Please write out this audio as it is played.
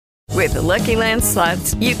With the Lucky Land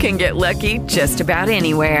Slots, you can get lucky just about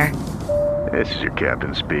anywhere. This is your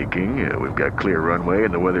captain speaking. We've got clear runway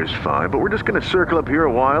and the weather's fine, but we're just going to circle up here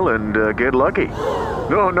a while and get lucky.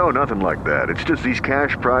 No, nothing like that. It's just these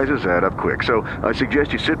cash prizes add up quick. So I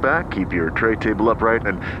suggest you sit back, keep your tray table upright,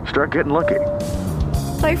 and start getting lucky.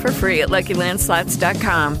 Play for free at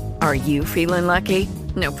LuckyLandSlots.com. Are you feeling lucky?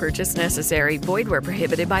 No purchase necessary. Void where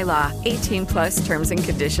prohibited by law. 18+ terms and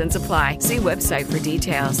conditions apply. See website for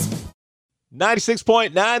details.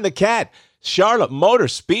 96.9 The Cat. Charlotte Motor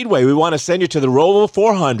Speedway. We want to send you to the Roval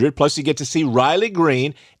 400. Plus, you get to see Riley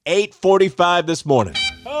Green, 8:45 this morning.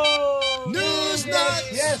 Oh, news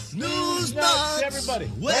nuts. Yes, news nuts. Everybody.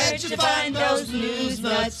 Where'd you find those news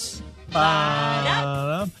nuts?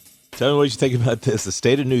 Tell me what you think about this. The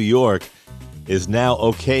state of New York is now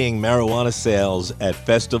okaying marijuana sales at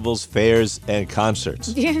festivals, fairs, and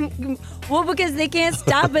concerts. Well, because they can't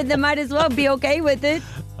stop it, they might as well be okay with it.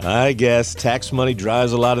 I guess tax money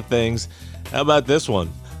drives a lot of things. How about this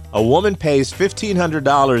one? A woman pays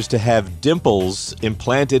 $1,500 to have dimples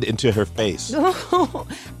implanted into her face.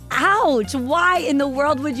 Ouch! Why in the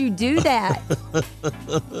world would you do that?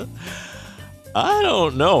 I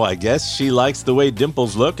don't know. I guess she likes the way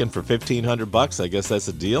dimples look, and for $1,500, I guess that's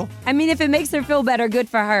a deal. I mean, if it makes her feel better, good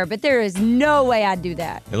for her, but there is no way I'd do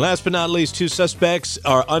that. And last but not least, 2 suspects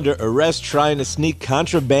are under arrest trying to sneak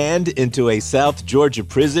contraband into a South Georgia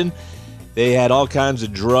prison. They had all kinds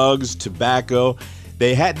of drugs, tobacco.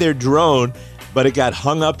 They had their drone, but it got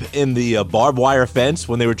hung up in the barbed wire fence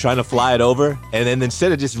when they were trying to fly it over. And then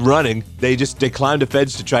instead of just running, they climbed a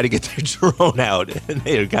fence to try to get their drone out, and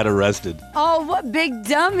they got arrested. Oh, what big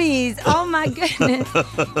dummies. Oh, my goodness.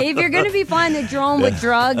 If you're going to be flying the drone with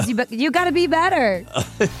drugs, you got to be better.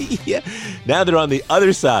 Yeah. Now they're on the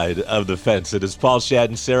other side of the fence. It is Paul, Schadt,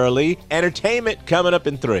 and Sarah Lee. Entertainment coming up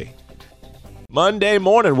in 3. Monday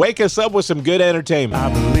morning, wake us up with some good entertainment.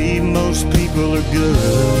 I believe most people are good.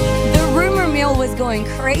 The rumor mill was going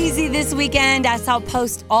crazy this weekend. I saw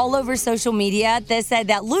posts all over social media that said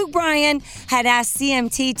that Luke Bryan had asked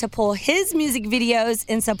CMT to pull his music videos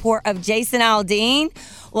in support of Jason Aldean.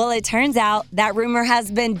 Well, it turns out that rumor has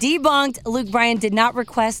been debunked. Luke Bryan did not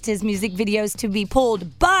request his music videos to be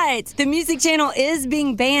pulled, but the music channel is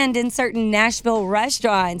being banned in certain Nashville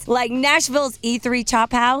restaurants, like Nashville's E3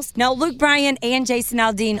 Chop House. Now, Luke Bryan and Jason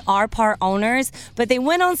Aldean are part owners, but they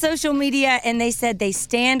went on social media and they said they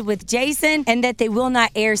stand with Jason and that they will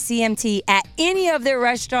not air CMT at any of their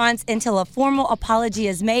restaurants until a formal apology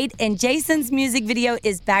is made and Jason's music video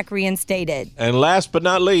is back reinstated. And last but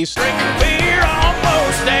not least, Beer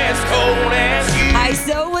almost as cold as you. I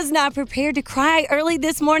so was not prepared to cry early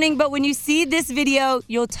this morning, but when you see this video,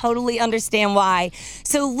 you'll totally understand why.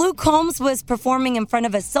 So Luke Combs was performing in front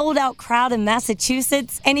of a sold-out crowd in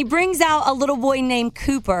Massachusetts, and he brings out a little boy named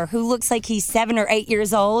Cooper, who looks like he's 7 or 8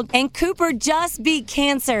 years old. And Cooper just beat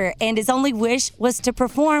cancer, and his only wish was to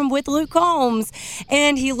perform with Luke Combs.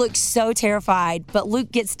 And he looks so terrified, but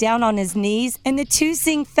Luke gets down on his knees, and the two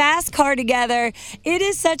sing Fast Car together. It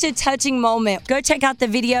is such a touching moment. Go check out the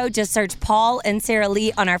video. Just search Paul and Sarah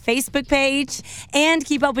Lee on our Facebook page. And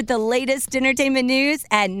keep up with the latest entertainment news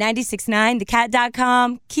at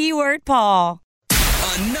 969thecat.com. Keyword Paul.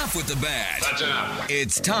 Enough with the bad. That's enough.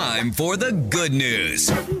 It's time for the good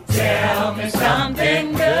news. Tell me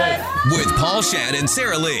something good. With Paul, Schadt, and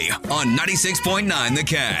Sarah Lee on 96.9 The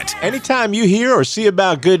Cat. anytime you hear or see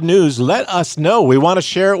about good news, let us know. We want to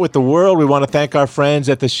share it with the world. We want to thank our friends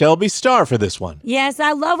at the Shelby Star for this one. Yes,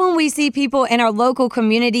 I love when we see people in our local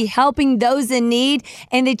community helping those in need.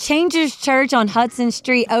 And the Changers Church on Hudson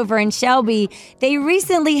Street over in Shelby, they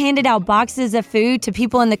recently handed out boxes of food to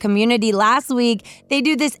people in the community last week. They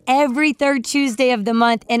do this every third Tuesday of the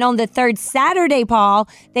month. And on the third Saturday, Paul,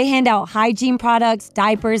 they hand out hygiene products,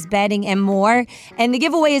 diapers, bedding, and more. And the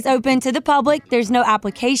giveaway is open to the public. There's no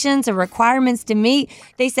applications or requirements to meet.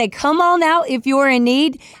 They say, come on out if you're in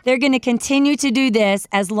need. They're going to continue to do this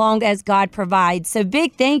as long as God provides. So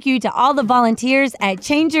big thank you to all the volunteers at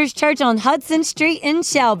Changers Church on Hudson Street in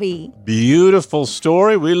Shelby. Beautiful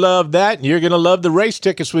story. We love that. And you're going to love the race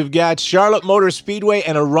tickets we've got. Charlotte Motor Speedway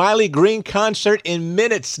and a Riley Green concert in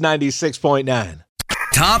minutes, 96.9.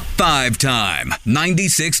 Top 5 time,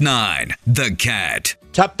 96.9 The Cat.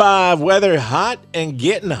 Top 5 weather, hot and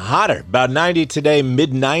getting hotter. About 90 today,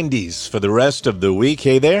 mid-90s for the rest of the week.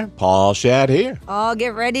 Hey there, Paul Schadt here. Oh,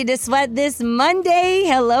 get ready to sweat this Monday.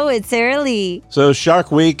 Hello, it's Sarah Lee. So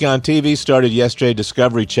Shark Week on TV started yesterday.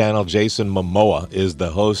 Discovery Channel, Jason Momoa is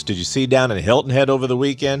the host. Did you see down in Hilton Head over the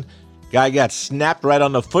weekend? Guy got snapped right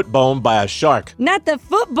on the foot bone by a shark. Not the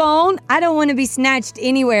foot bone. I don't want to be snatched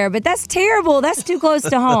anywhere, but that's terrible. That's too close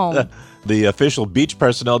to home. The official beach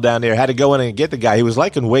personnel down there had to go in and get the guy. He was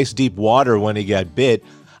like in waist-deep water when he got bit.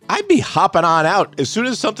 I'd be hopping on out. As soon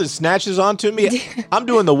as something snatches onto me, I'm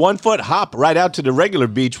doing the 1-foot hop right out to the regular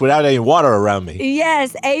beach without any water around me.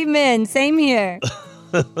 Yes, amen. Same here.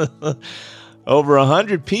 Over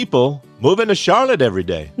 100 people moving to Charlotte every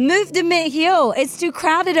day. Move to Mint Hill. It's too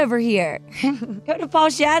crowded over here. Go to Paul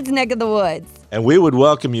Schadd's neck of the woods. And we would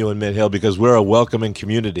welcome you in Mint Hill because we're a welcoming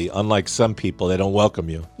community, unlike some people, they don't welcome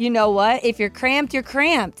you. You know what? If you're cramped, you're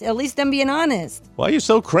cramped. At least I'm being honest. Why are you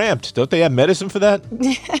so cramped? Don't they have medicine for that?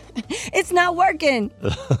 It's not working.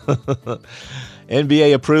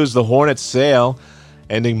 NBA approves the Hornets sale,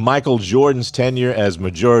 ending Michael Jordan's tenure as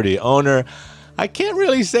majority owner. I can't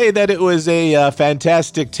really say that it was a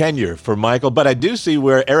fantastic tenure for Michael, but I do see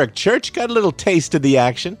where Eric Church got a little taste of the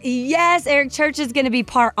action. Yes, Eric Church is going to be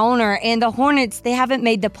part owner, and the Hornets, they haven't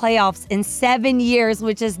made the playoffs in 7 years,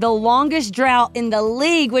 which is the longest drought in the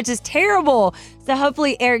league, which is terrible. So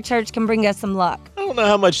hopefully Eric Church can bring us some luck. I don't know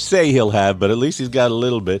how much say he'll have, but at least he's got a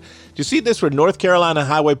little bit. Do you see this where North Carolina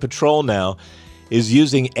Highway Patrol now is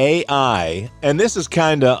using AI, and this is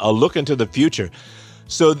kind of a look into the future.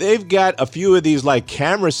 So they've got a few of these like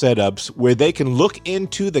camera setups where they can look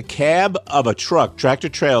into the cab of a truck, tractor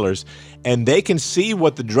trailers, and they can see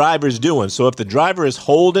what the driver's doing. So if the driver is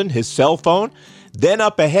holding his cell phone, then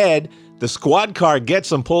up ahead, the squad car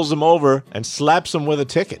gets him, pulls him over, and slaps him with a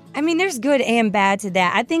ticket. I mean, there's good and bad to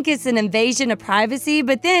that. I think it's an invasion of privacy,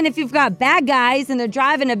 but then if you've got bad guys and they're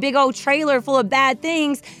driving a big old trailer full of bad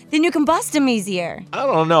things, then you can bust them easier. I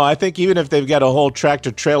don't know. I think even if they've got a whole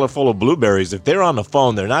tractor trailer full of blueberries, if they're on the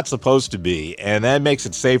phone, they're not supposed to be, and that makes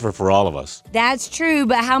it safer for all of us. That's true,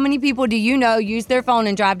 but how many people do you know use their phone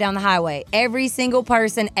and drive down the highway? Every single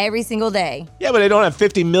person, every single day. Yeah, but they don't have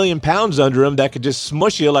 50 million pounds under them that could just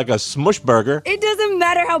smush you like a smush burger. It doesn't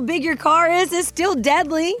matter how big your car is, it's still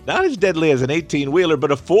deadly. Not as deadly as an 18-wheeler,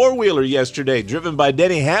 but a 4-wheeler yesterday, driven by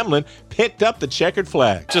Denny Hamlin, picked up the checkered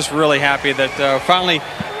flag. Just really happy that finally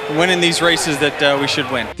winning these races that we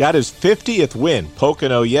should win. Got his 50th win.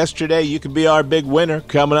 Pocono yesterday. You could be our big winner.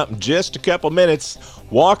 Coming up in just a couple minutes.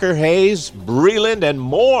 Walker, Hayes, Breland, and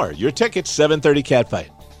more. Your tickets, 7:30 Catfight.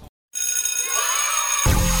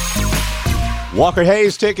 Walker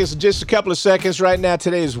Hayes tickets in just a couple of seconds. Right now,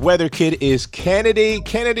 today's weather kid is Kennedy.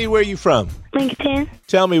 Kennedy, where are you from? Lincoln.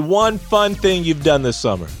 Tell me one fun thing you've done this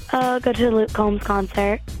summer. Go to the Luke Combs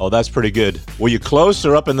concert. Oh, that's pretty good. Were you close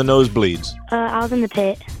or up in the nosebleeds? I was in the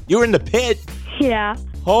pit. You were in the pit? Yeah.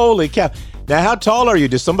 Holy cow. Now, how tall are you?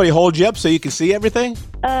 Does somebody hold you up so you can see everything?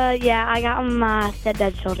 Yeah, I got on my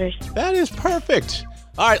stepdad's shoulders. That is perfect.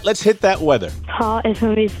 All right, let's hit that weather. It's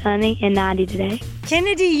going to be sunny and 90 today.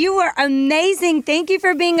 Kennedy, you are amazing. Thank you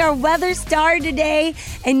for being our weather star today.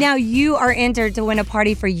 And now you are entered to win a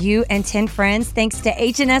party for you and 10 friends thanks to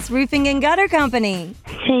H&S Roofing and Gutter Company.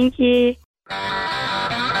 Thank you.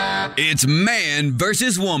 It's man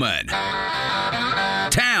versus woman.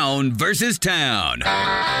 Town versus town.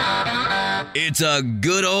 It's a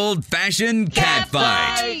good old-fashioned cat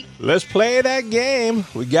fight. Let's play that game.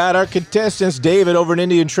 We got our contestants, David over in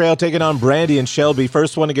Indian Trail, taking on Brandy and Shelby.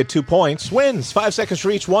 First one to get 2 points wins. 5 seconds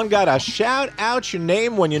for each one. Gotta shout out your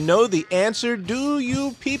name when you know the answer. Do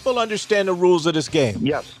you people understand the rules of this game?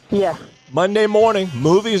 Yes. Yeah. Monday morning,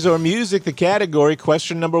 movies or music, the category.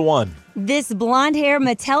 Question number 1. This blonde-haired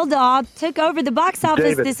Mattel doll took over the box office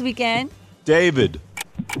David. this weekend. David.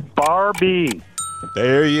 Barbie.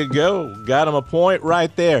 There you go. Got him a point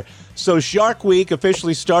right there. So Shark Week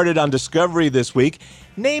officially started on Discovery this week.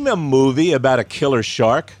 Name a movie about a killer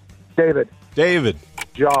shark. David. David.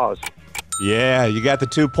 Jaws. Yeah, you got the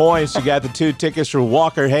 2 points. You got the 2 tickets for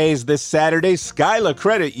Walker Hayes this Saturday. Skyla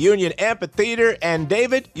Credit Union Amphitheater. And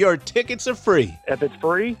David, your tickets are free. If it's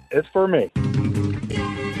free, it's for me.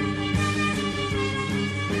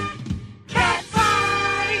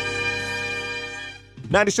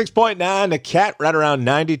 96.9, the Cat right around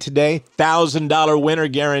 90 today. $1,000 winner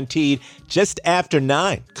guaranteed just after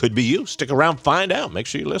 9. Could be you. Stick around, find out. Make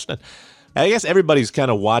sure you're listening. I guess everybody's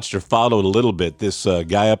kind of watched or followed a little bit this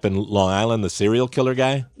guy up in Long Island, the serial killer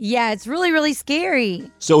guy. Yeah, it's really, really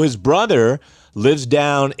scary. So his brother lives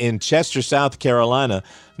down in Chester, South Carolina,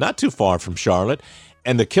 not too far from Charlotte.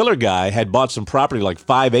 And the killer guy had bought some property, like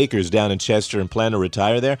 5 acres down in Chester, and planned to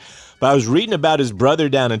retire there. But I was reading about his brother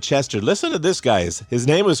down in Chester. Listen to this guy. His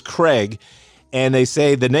name was Craig. And they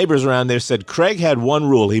say the neighbors around there said Craig had one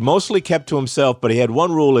rule. He mostly kept to himself, but he had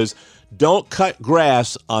one rule is don't cut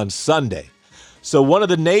grass on Sunday. So one of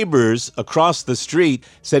the neighbors across the street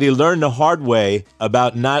said he learned the hard way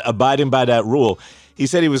about not abiding by that rule. He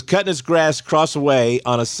said he was cutting his grass across the way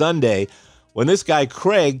on a Sunday when this guy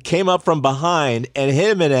Craig came up from behind and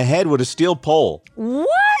hit him in the head with a steel pole. What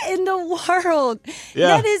in the world? Yeah.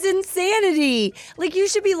 That is insanity. Like, you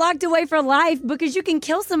should be locked away for life because you can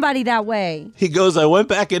kill somebody that way. He goes, I went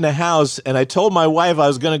back in the house and I told my wife I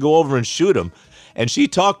was going to go over and shoot him. And she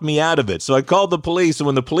talked me out of it. So I called the police. And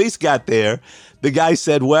when the police got there, the guy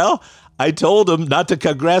said, well, I told him not to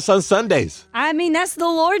cut grass on Sundays. I mean, that's the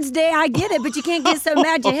Lord's day. I get it. But you can't get so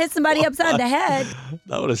mad you hit somebody upside the head.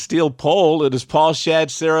 Not with a steel pole. It is Paul, Schadt,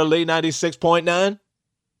 Sarah Lee, 96.9.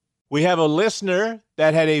 We have a listener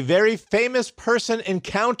that had a very famous person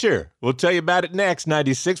encounter. We'll tell you about it next,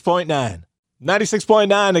 96.9.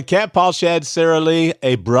 96.9, the Cat, Paul, Schadt, Sarah Lee,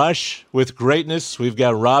 a brush with greatness. We've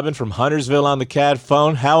got Robin from Huntersville on the Cat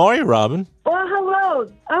phone. How are you, Robin? Well, hello.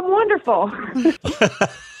 I'm wonderful.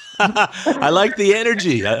 I like the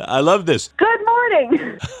energy. I love this. Good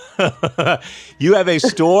morning. You have a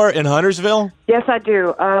store in Huntersville? Yes, I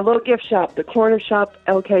do. A little gift shop, the Corner Shop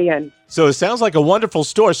LKN. So it sounds like a wonderful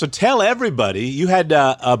store. So tell everybody, you had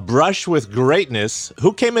a brush with greatness.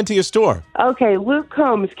 Who came into your store? Okay, Luke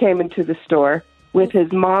Combs came into the store with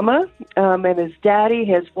his mama and his daddy,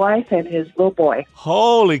 his wife, and his little boy.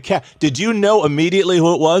 Holy cow. Did you know immediately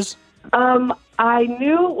who it was? I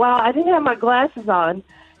knew, well, I didn't have my glasses on,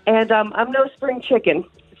 and I'm no spring chicken.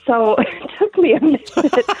 So it took me a minute,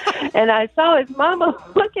 and I saw his mama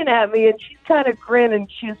looking at me, and she's kind of grinning.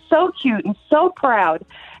 She's so cute and so proud,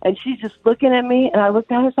 and she's just looking at me, and I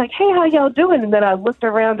looked at her, I was like, hey, how y'all doing? And then I looked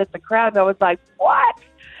around at the crowd, and I was like, what?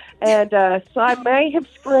 And so I may have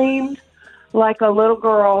screamed like a little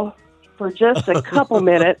girl for just a couple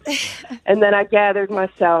minutes, and then I gathered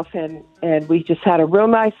myself, and we just had a real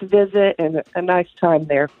nice visit and a nice time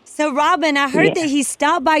there. So, Robin, I heard that he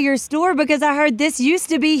stopped by your store because I heard this used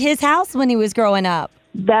to be his house when he was growing up.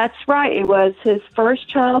 That's right. It was his first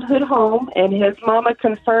childhood home, and his mama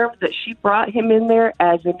confirmed that she brought him in there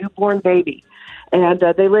as a newborn baby. And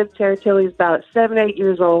they lived there till he was about 7, 8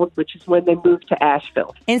 years old, which is when they moved to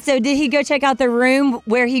Asheville. And so did he go check out the room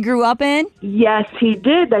where he grew up in? Yes, he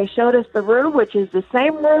did. They showed us the room, which is the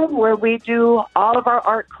same room where we do all of our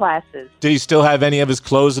art classes. Did he still have any of his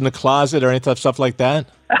clothes in the closet or any stuff like that?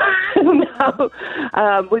 No.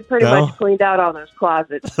 We pretty much cleaned out all those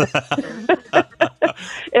closets.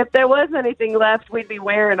 If there was anything left, we'd be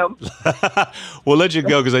wearing them. We'll let you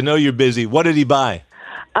go because I know you're busy. What did he buy?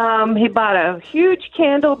 He bought a huge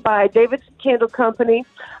candle by Davidson Candle Company,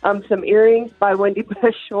 some earrings by Wendy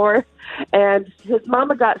Bush Shore, and his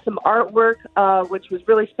mama got some artwork, which was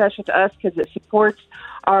really special to us because it supports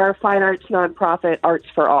our fine arts nonprofit, Arts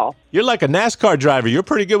for All. You're like a NASCAR driver. You're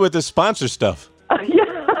pretty good with this sponsor stuff. Yeah.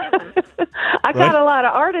 I got a lot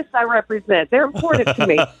of artists I represent. They're important to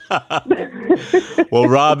me. Well,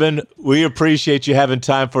 Robin, we appreciate you having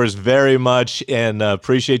time for us very much and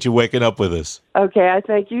appreciate you waking up with us. Okay, I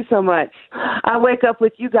thank you so much. I wake up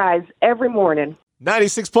with you guys every morning.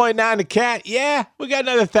 96.9 The Cat. Yeah, we got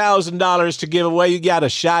another $1,000 to give away. You got a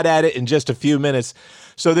shot at it in just a few minutes.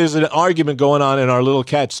 So there's an argument going on in our little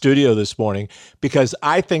Cat studio this morning because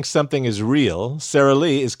I think something is real. Sarah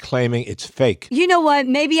Lee is claiming it's fake. You know what?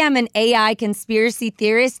 Maybe I'm an AI conspiracy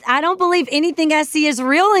theorist. I don't believe anything I see is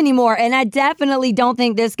real anymore. And I definitely don't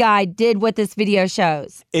think this guy did what this video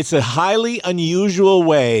shows. It's a highly unusual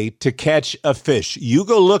way to catch a fish. You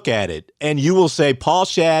go look at it and you will say, Paul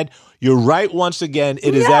Schadt, you're right once again.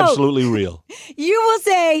 It is absolutely real. You will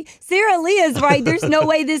say, Sarah Lee is right. There's no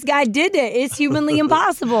way this guy did it. It's humanly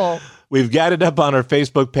impossible. We've got it up on our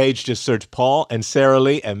Facebook page. Just search Paul and Sarah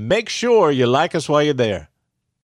Lee and make sure you like us while you're there.